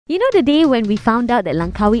You know the day when we found out that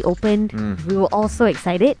Langkawi opened, we were all so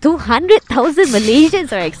excited. 200,000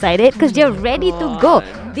 Malaysians are excited because they're ready to go.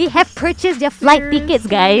 They have purchased their flight tickets,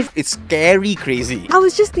 guys. It's scary crazy. I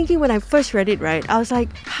was just thinking when I first read it, right? I was like,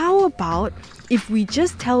 how about if we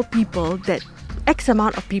just tell people that X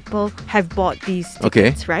amount of people have bought these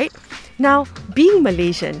tickets, right? Now, being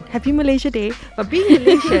Malaysian, Happy Malaysia Day, but being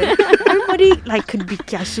Malaysian, everybody could be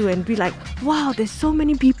kiasu and be like, wow, there's so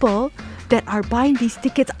many people that are buying these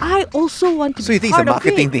tickets. I also want to be part of it. So you think it's a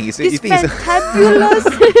marketing thing? This fantabulous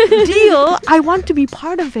deal. I want to be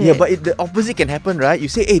part of it. Yeah, but the opposite can happen, right? You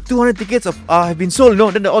say, hey, 200 tickets have been sold.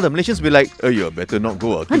 No, then all the Malaysians will be like, oh, you better not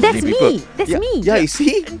go. That's me. That's me. Yeah, you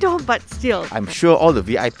see? No, but still. I'm sure all the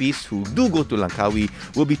VIPs who do go to Langkawi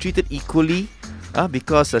will be treated equally.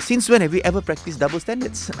 Because since when have we ever practiced double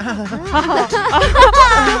standards?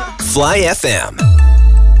 Fly FM.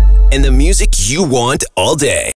 And the music you want all day.